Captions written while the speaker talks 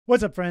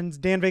What's up, friends?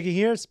 Dan Vega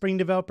here, Spring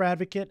Developer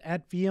Advocate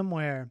at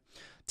VMware.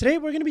 Today,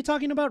 we're going to be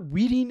talking about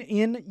reading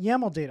in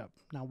YAML data.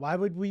 Now, why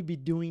would we be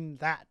doing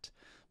that?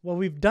 Well,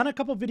 we've done a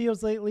couple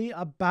videos lately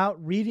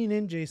about reading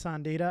in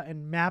JSON data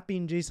and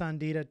mapping JSON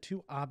data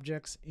to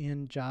objects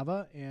in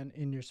Java and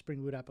in your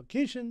Spring Boot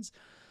applications.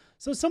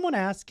 So someone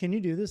asked, can you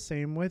do the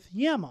same with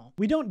YAML?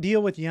 We don't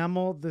deal with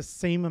YAML the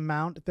same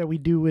amount that we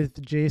do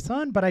with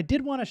JSON, but I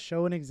did want to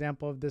show an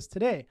example of this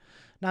today.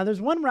 Now, there's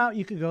one route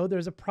you could go.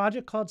 There's a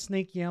project called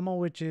Snake YAML,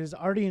 which is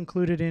already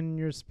included in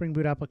your Spring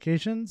Boot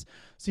applications.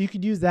 So you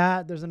could use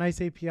that. There's a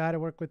nice API to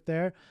work with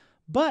there.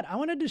 But I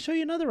wanted to show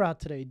you another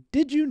route today.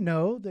 Did you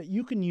know that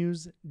you can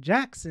use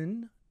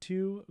Jackson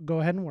to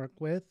go ahead and work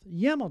with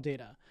YAML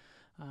data?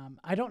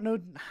 I don't know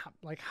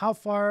how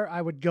far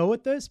I would go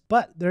with this,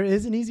 but there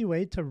is an easy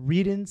way to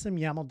read in some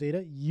YAML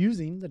data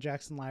using the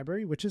Jackson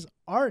library, which is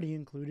already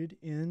included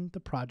in the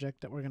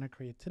project that we're going to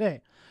create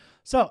today.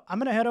 So I'm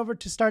going to head over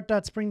to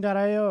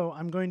start.spring.io.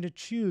 I'm going to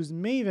choose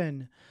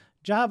Maven,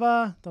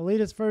 Java, the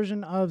latest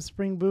version of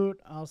Spring Boot.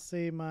 I'll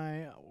say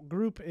my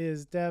group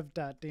is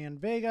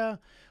dev.danvega.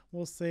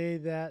 We'll say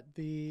that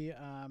the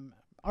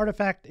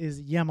artifact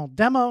is YAML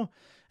demo.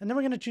 And then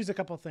we're going to choose a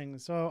couple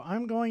things. So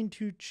I'm going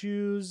to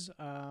choose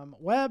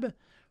web.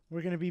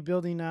 We're going to be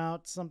building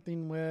out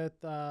something with,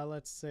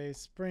 let's say,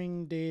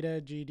 Spring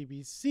Data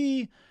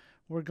GDBC.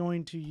 We're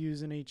going to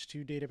use an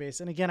H2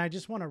 database. And again, I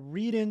just want to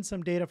read in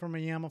some data from a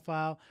YAML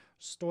file,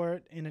 store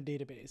it in a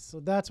database. So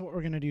that's what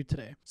we're going to do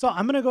today. So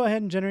I'm going to go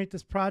ahead and generate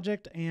this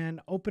project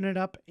and open it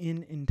up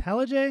in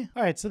IntelliJ.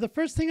 All right, so the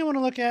first thing I want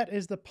to look at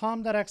is the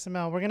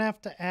pom.xml. We're going to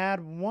have to add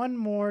one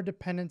more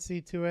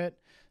dependency to it.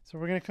 So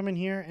we're going to come in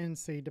here and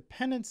say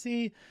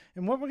dependency.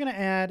 And what we're going to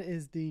add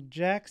is the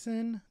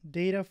Jackson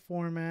data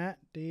format.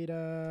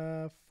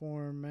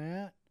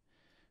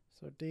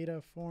 So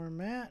data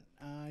format,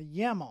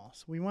 YAML.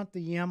 So we want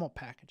the YAML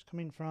package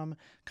coming from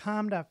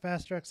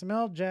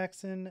com.fasterxml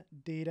Jackson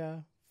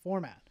data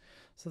format.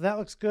 So that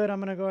looks good.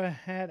 I'm going to go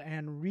ahead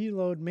and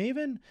reload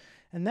Maven.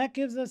 And that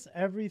gives us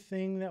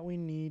everything that we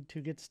need to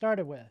get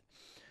started with.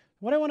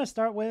 What I want to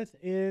start with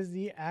is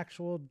the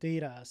actual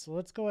data. So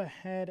let's go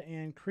ahead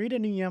and create a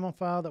new YAML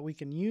file that we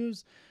can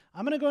use.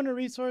 I'm going to go into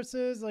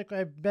resources like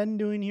I've been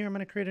doing here. I'm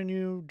going to create a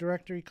new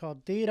directory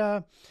called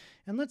data.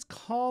 And let's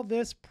call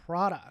this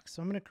products.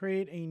 So I'm going to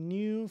create a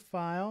new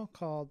file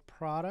called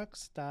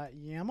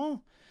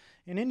products.yaml.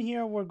 And in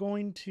here, we're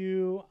going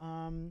to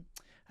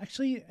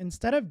actually,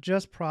 instead of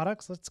just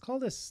products, let's call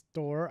this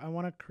store. I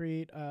want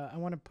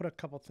to put a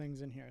couple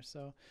things in here.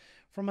 So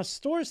from a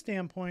store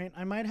standpoint,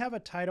 I might have a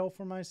title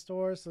for my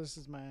store. So this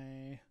is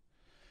my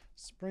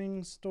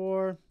Spring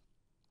store.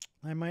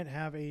 I might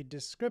have a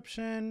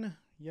description.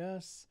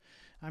 Yes.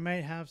 I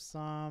might have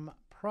some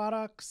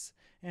products.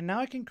 And now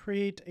I can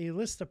create a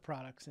list of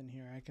products in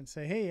here. I can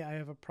say, hey, I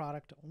have a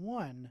product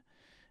 1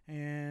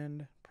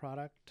 and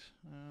product,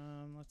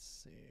 let's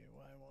see,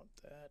 why won't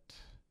that?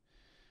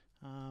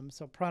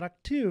 So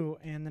product 2,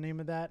 and the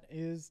name of that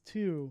is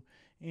 2,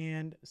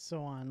 and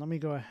so on. Let me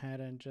go ahead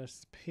and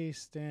just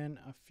paste in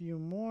a few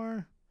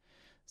more.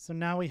 So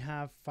now we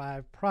have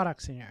 5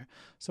 products in here.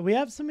 So we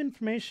have some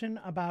information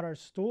about our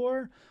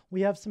store.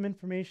 We have some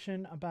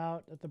information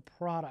about the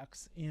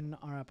products in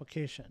our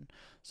application.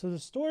 So the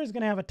store is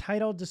going to have a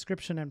title,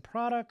 description, and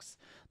products.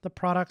 The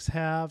products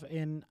have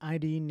an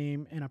ID,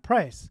 name, and a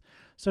price.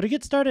 So to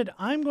get started,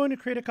 I'm going to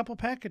create a couple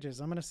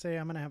packages. I'm going to say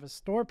I'm going to have a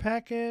store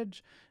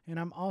package, and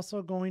I'm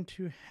also going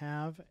to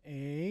have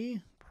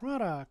a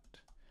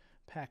product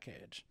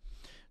package.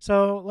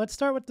 So let's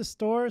start with the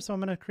store. So I'm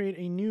going to create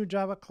a new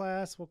Java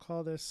class. We'll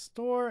call this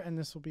store, and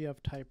this will be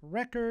of type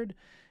record.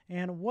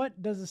 And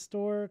what does a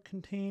store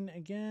contain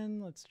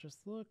again? Let's just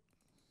look.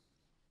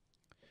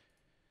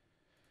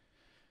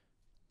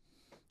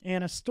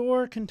 And a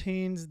store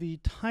contains the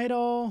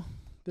title,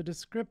 the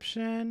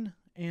description,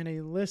 and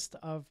a list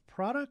of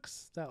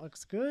products. That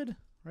looks good,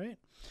 right?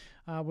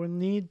 We'll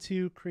need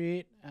to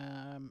create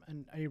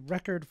a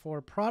record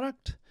for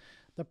product.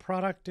 The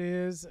product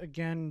is,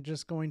 again,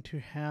 just going to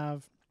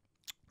have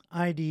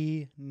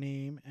ID,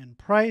 name, and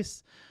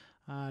price.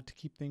 To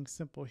keep things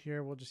simple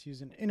here, we'll just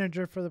use an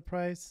integer for the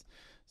price.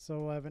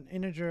 So we'll have an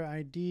integer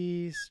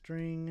ID,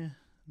 string,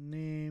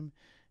 name,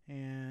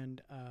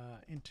 and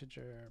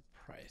integer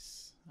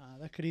price.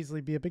 That could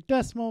easily be a big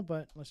decimal,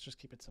 but let's just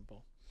keep it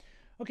simple.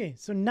 Okay,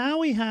 so now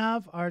we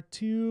have our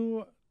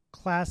 2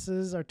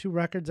 classes, our 2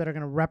 records that are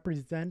going to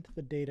represent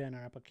the data in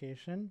our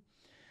application.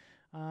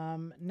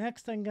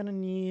 Next, I'm going to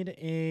need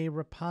a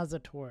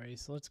repository.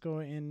 So let's go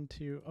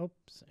into,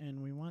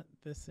 and we want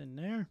this in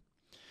there.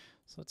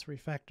 So let's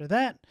refactor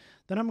that.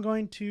 Then I'm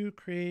going to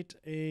create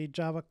a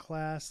Java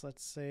class.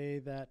 Let's say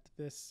that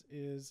this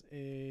is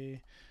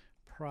a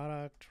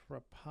product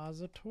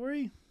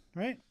repository,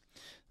 right?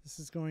 This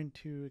is going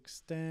to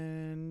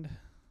extend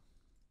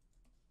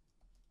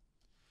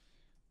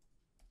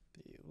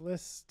the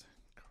list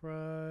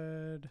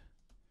CRUD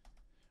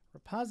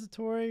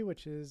repository,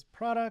 which is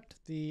product.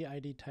 The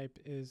ID type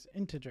is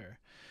integer.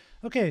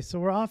 Okay, so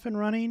we're off and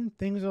running.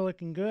 Things are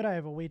looking good. I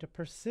have a way to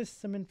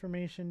persist some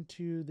information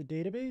to the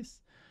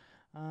database.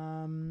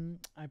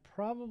 I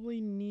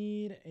probably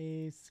need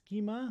a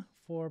schema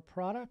for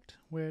product,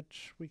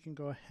 which we can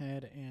go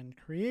ahead and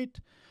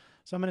create.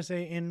 So I'm going to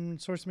say in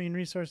source main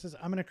resources,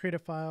 I'm going to create a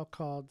file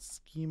called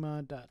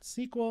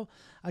schema.sql.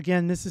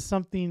 Again, this is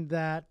something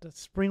that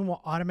Spring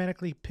will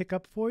automatically pick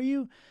up for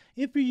you.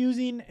 If you're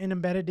using an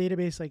embedded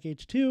database like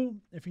H2,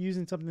 if you're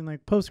using something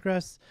like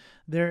Postgres,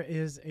 there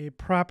is a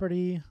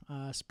property,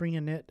 Spring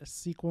init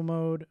SQL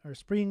mode or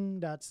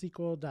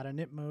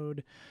spring.sql.init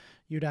mode.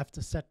 You'd have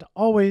to set to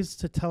always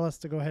to tell us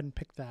to go ahead and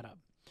pick that up.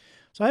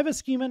 So I have a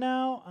schema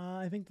now.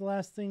 I think the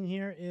last thing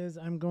here is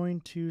I'm going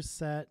to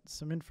set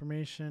some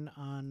information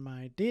on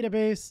my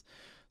database.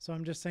 So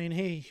I'm just saying,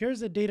 hey,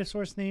 here's a data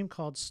source name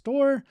called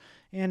store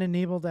and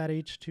enable that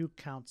H2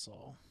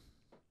 console.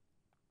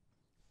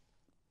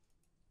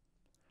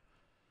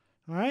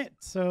 All right,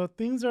 so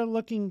things are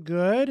looking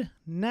good.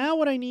 Now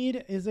what I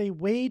need is a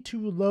way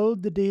to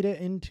load the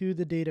data into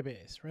the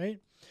database, right?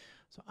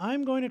 So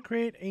I'm going to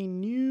create a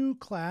new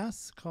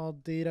class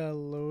called data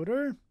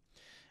loader.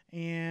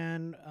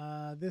 And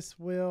this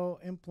will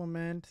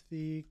implement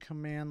the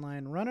command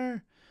line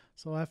runner.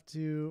 So we'll have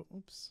to,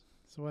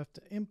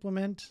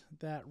 implement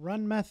that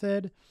run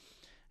method.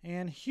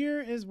 And here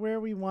is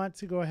where we want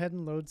to go ahead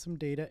and load some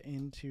data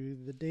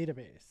into the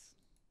database.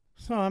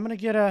 So I'm going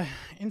to get an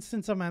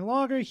instance of my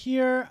logger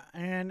here.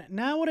 And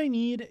now what I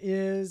need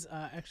is,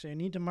 actually I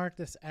need to mark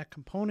this at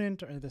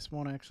component or this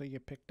won't actually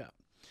get picked up.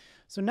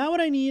 So now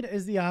what I need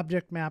is the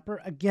object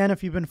mapper. Again,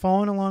 if you've been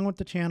following along with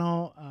the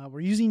channel, we're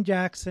using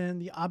Jackson.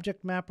 The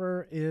object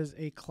mapper is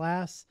a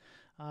class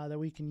that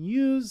we can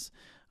use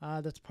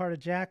that's part of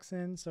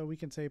Jackson. So we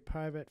can say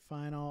private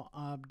final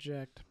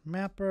object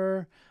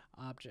mapper,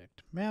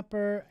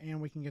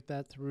 and we can get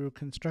that through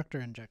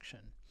constructor injection.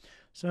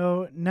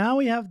 So now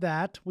we have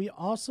that. We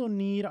also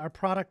need our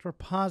product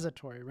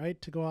repository, right,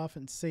 to go off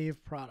and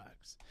save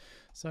products.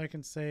 So I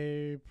can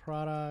say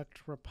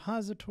product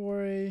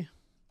repository,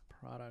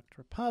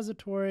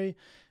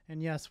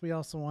 and yes, we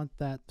also want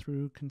that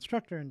through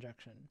constructor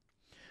injection.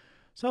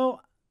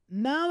 So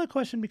now the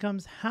question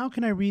becomes, how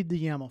can I read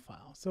the YAML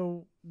file?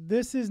 So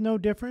this is no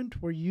different.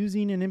 We're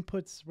using an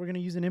we're going to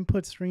use an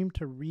input stream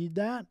to read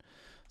that.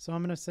 So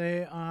I'm going to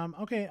say,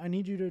 okay, I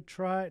need you to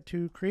try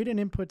to create an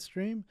input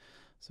stream.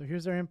 So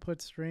here's our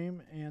input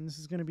stream, and this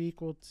is going to be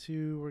equal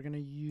to, we're going to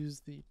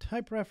use the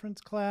type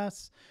reference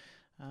class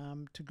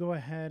to go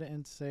ahead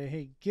and say,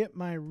 hey, get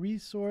my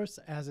resource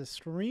as a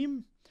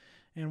stream.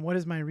 And what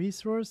is my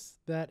resource?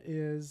 That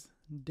is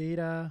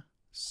data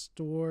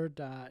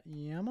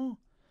store.yaml,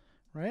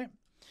 right?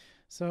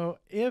 So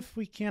if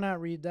we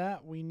cannot read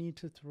that, we need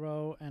to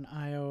throw an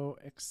IO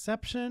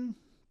exception.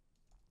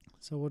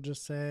 So we'll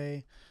just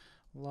say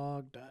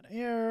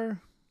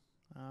log.error,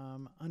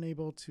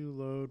 unable to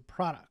load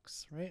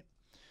products, right?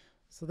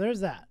 So there's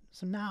that.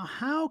 So now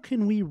how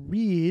can we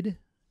read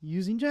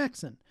using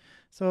Jackson?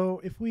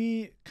 So if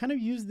we kind of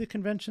use the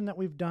convention that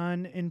we've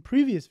done in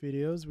previous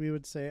videos, we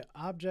would say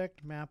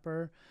object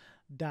mapper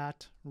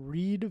dot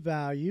read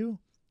value.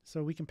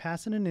 So we can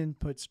pass in an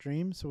input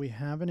stream. So we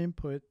have an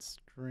input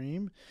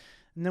stream,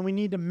 and then we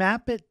need to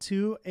map it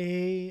to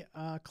a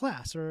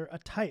class or a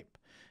type.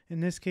 In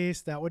this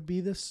case, that would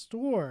be the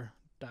store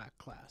dot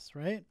class,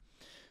 right?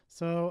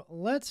 So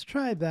let's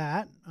try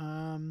that.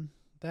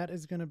 That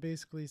is going to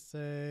basically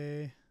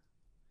say,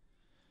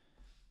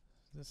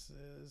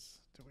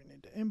 do we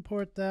need to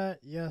import that?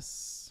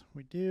 Yes,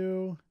 we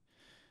do.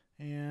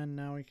 And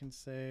now we can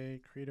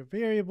say create a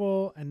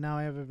variable, and now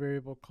I have a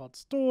variable called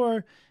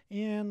store,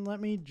 and let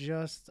me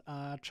just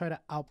try to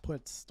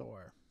output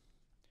store.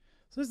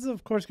 So this is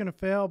of course going to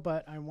fail,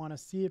 but I want to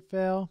see it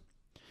fail.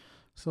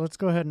 So let's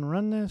go ahead and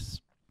run this.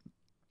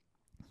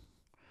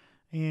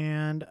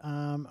 And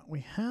we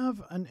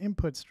have an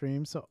input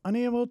stream, so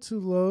unable to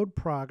load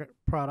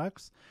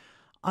products.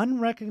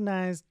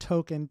 Unrecognized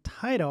token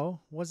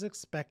title was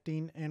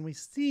expecting, and we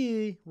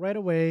see right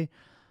away,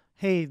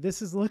 hey,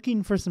 this is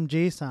looking for some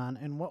JSON,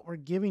 and what we're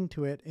giving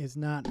to it is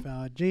not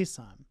valid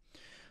JSON.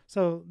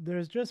 So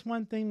there's just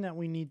one thing that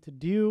we need to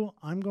do.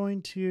 I'm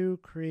going to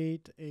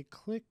create a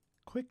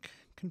quick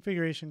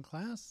configuration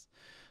class.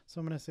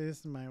 So I'm going to say this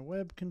is my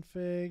web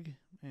config,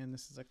 and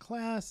this is a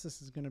class.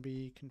 This is going to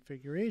be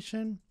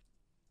configuration.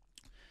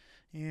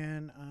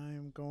 And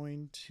I'm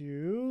going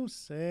to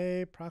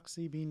say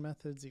proxy bean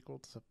methods equal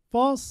to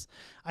false.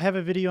 I have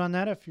a video on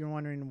that if you're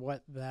wondering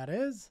what that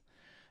is.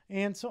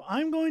 And so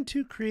I'm going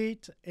to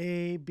create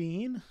a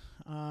bean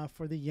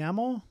for the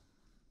YAML.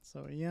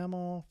 So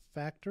YAML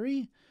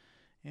factory.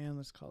 And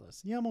let's call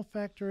this YAML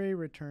factory,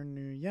 return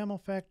new YAML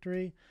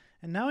factory.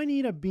 And now I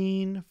need a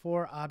bean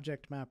for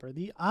object mapper.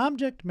 The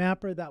object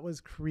mapper that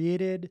was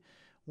created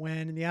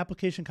when the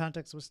application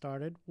context was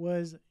started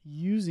was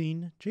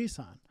using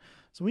JSON.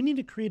 So we need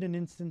to create an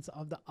instance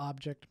of the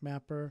object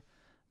mapper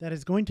that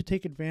is going to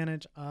take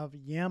advantage of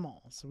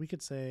YAML. So we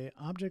could say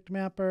object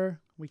mapper,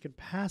 we could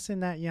pass in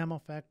that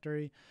YAML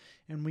factory,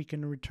 and we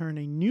can return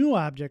a new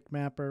object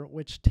mapper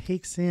which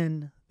takes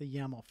in the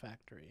YAML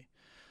factory.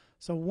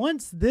 So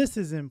once this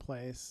is in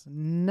place,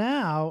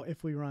 now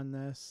if we run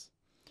this,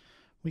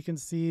 we can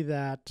see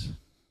that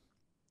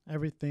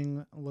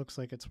everything looks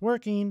like it's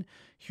working.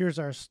 Here's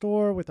our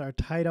store with our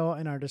title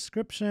and our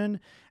description,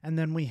 and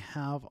then we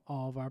have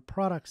all of our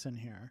products in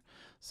here.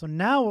 So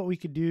now what we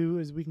could do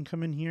is we can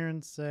come in here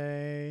and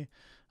say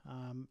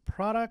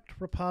product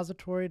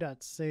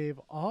repository.save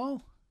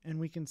all, and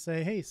we can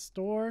say, hey,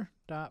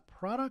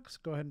 store.products,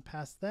 go ahead and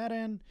pass that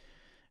in.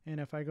 And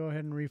if I go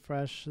ahead and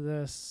refresh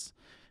this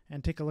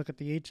and take a look at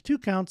the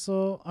H2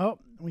 console, oh,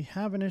 we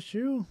have an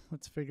issue.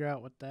 Let's figure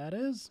out what that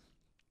is.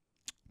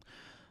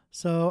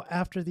 So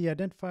after the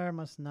identifier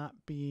must not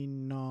be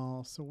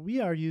null. So we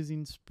are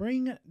using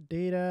Spring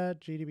Data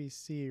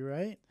JDBC,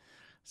 right?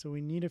 So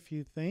we need a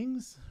few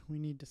things. We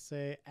need to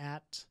say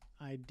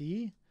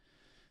 @ID,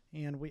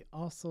 and we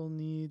also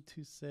need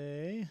to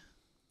say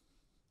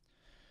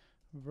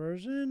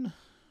version,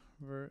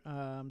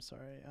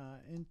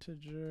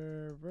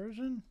 integer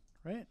version,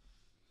 right?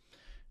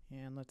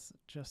 And let's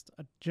just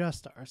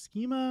adjust our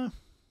schema.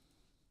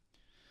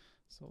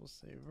 So we'll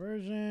say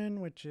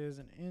version, which is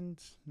an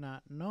int,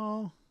 not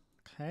null.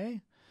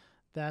 Okay,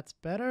 that's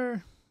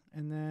better.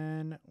 And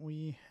then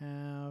we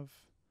have,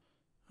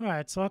 all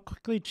right, so I'll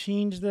quickly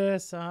change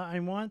this. I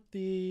want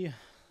this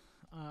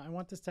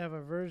to have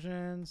a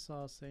version, so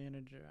I'll say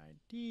integer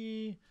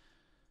ID.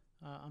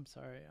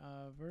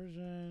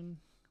 Version,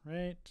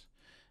 right?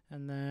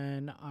 And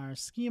then our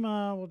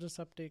schema, we'll just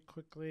update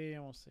quickly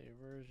and we'll say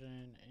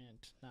version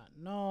int, not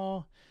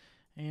null.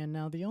 And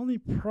now the only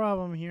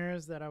problem here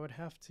is that I would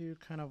have to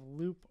kind of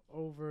loop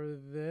over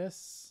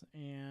this,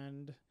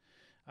 and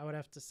I would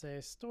have to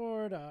say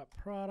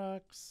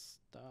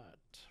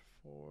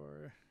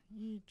store.products.for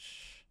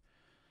each.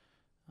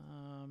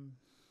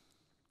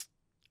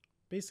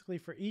 Basically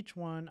for each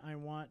one, I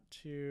want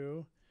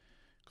to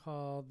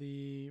call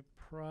the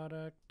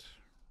product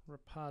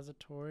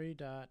repository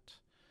dot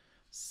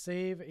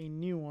save a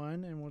new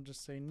one, and we'll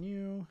just say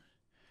new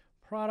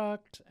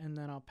product, and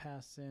then I'll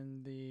pass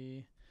in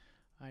the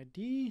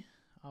ID,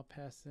 I'll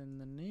pass in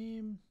the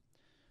name.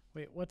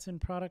 Wait, what's in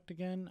product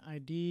again?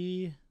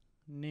 ID,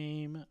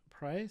 name,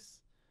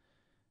 price,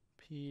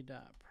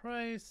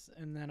 p.price,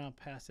 and then I'll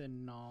pass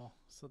in null,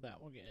 so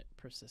that will get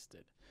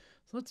persisted.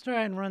 So let's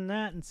try and run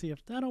that and see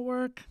if that'll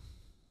work.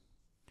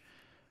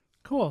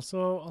 Cool,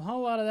 so a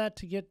whole lot of that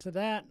to get to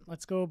that.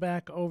 Let's go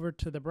back over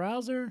to the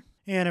browser.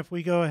 And if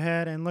we go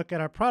ahead and look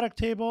at our product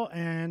table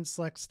and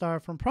select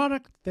star from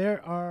product,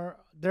 there are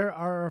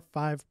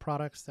 5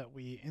 products that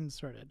we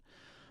inserted.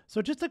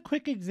 So just a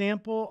quick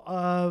example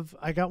of,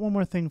 I got one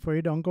more thing for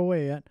you, don't go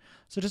away yet.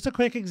 So just a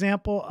quick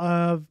example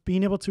of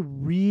being able to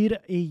read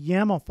a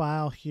YAML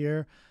file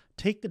here,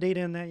 take the data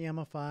in that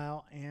YAML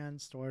file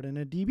and store it in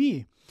a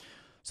DB.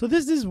 So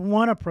this is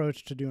one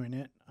approach to doing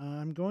it.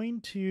 I'm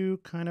going to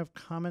kind of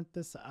comment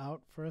this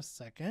out for a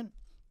second.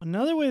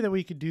 Another way that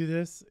we could do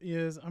this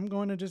is I'm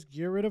going to just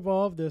get rid of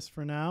all of this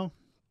for now.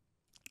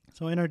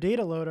 So in our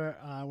data loader,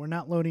 we're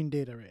not loading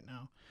data right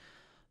now.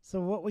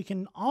 So what we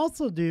can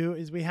also do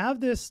is we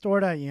have this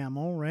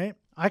store.yaml, right?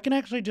 I can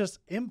actually just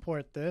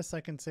import this.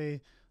 I can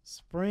say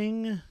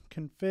spring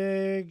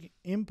config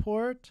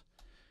import,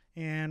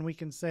 and we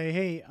can say,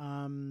 hey,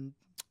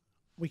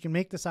 we can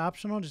make this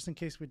optional just in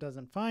case we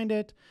doesn't find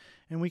it.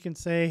 And we can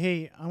say,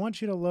 hey, I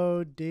want you to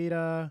load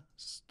data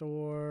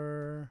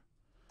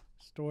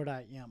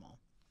store.yaml.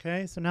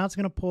 Okay, so now it's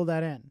going to pull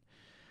that in.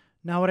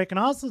 Now what I can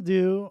also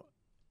do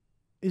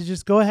is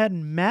just go ahead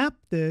and map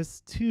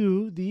this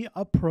to the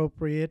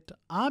appropriate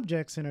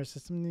objects in our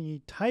system, the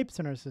types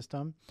in our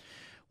system,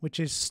 which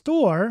is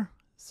store.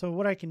 So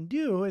what I can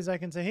do is I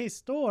can say, hey,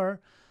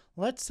 store,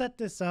 let's set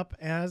this up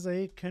as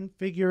a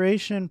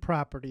configuration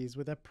properties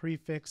with a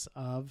prefix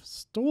of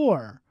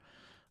store.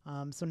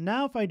 So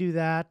now if I do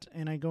that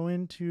and I go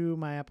into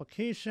my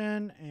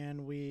application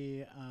and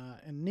we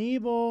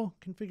enable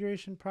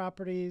configuration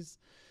properties,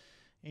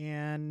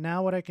 and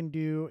now what I can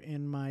do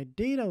in my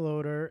data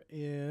loader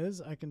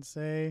is I can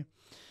say,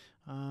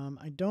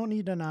 I don't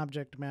need an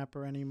object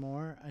mapper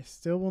anymore. I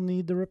still will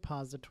need the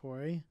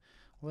repository.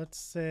 Let's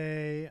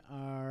say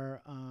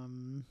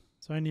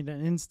so I need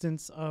an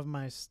instance of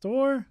my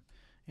store.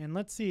 And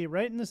let's see,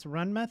 right in this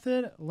run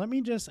method, let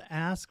me just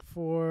ask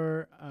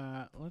for,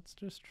 let's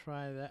just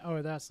try that.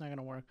 Oh, that's not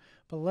gonna work.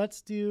 But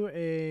let's do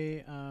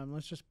a,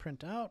 let's just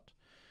print out.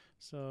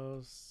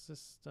 So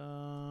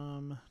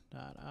system.out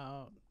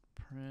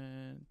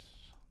print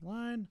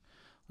line.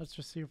 Let's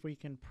just see if we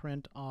can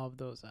print all of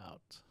those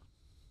out.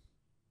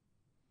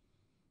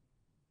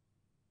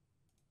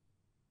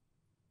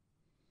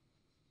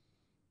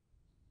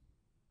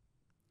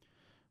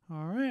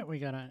 All right, we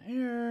got an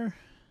error.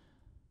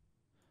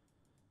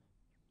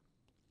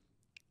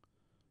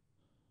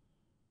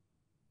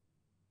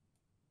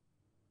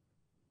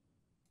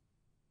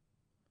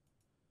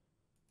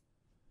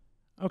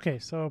 Okay,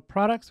 so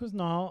products was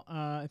null.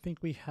 I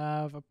think we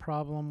have a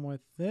problem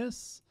with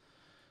this.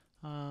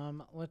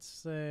 Let's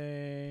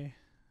say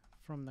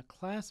from the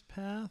class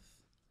path,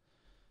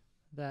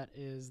 that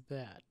is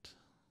that.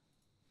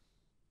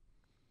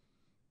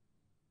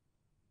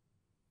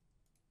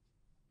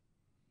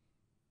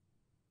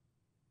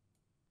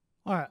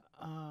 All right.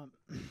 All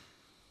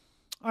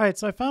right.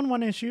 So I found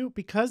one issue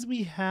because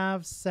we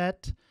have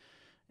set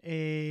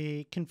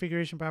a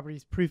configuration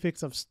properties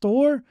prefix of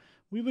store.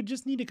 We would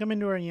just need to come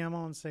into our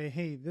YAML and say,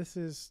 hey, this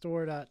is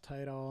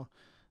store.title,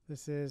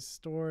 this is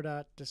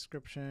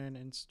store.description,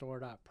 and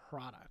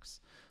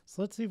store.products.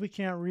 So let's see if we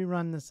can't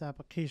rerun this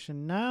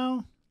application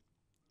now.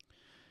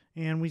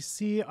 And we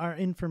see our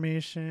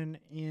information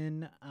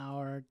in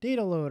our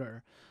data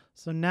loader.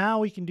 So now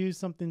we can do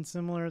something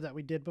similar that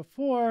we did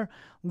before,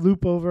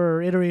 loop over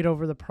or iterate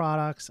over the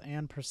products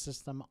and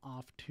persist them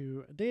off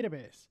to a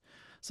database.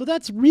 So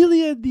that's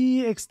really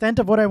the extent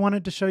of what I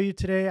wanted to show you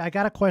today. I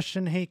got a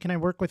question, hey, can I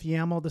work with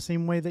YAML the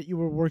same way that you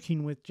were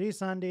working with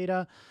JSON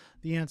data?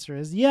 The answer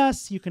is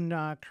yes. You can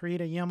create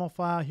a YAML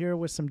file here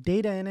with some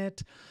data in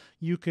it.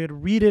 You could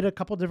read it a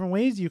couple different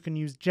ways. You can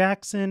use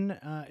Jackson.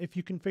 If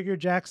you configure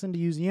Jackson to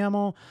use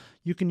YAML,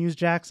 you can use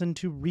Jackson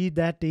to read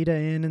that data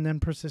in and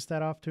then persist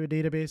that off to a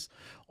database.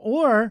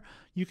 Or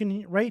you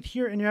can, right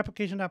here in your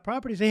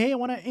application.property, say, hey, I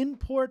want to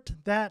import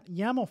that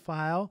YAML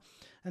file,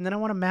 and then I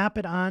want to map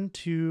it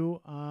onto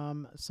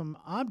some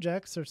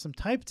objects or some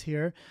types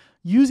here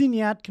using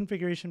the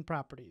 @configuration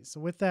properties. So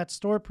with that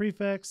store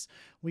prefix,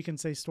 we can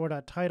say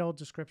store.title,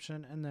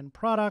 description, and then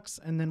products,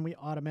 and then we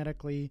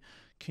automatically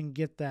can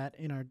get that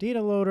in our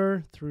data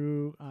loader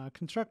through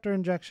constructor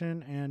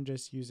injection and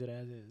just use it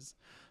as is.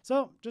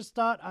 So just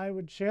thought I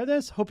would share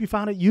this. Hope you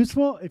found it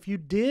useful. If you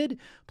did,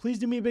 please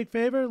do me a big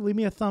favor. Leave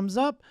me a thumbs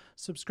up,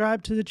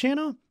 subscribe to the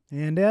channel,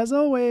 and as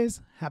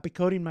always, happy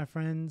coding, my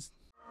friends.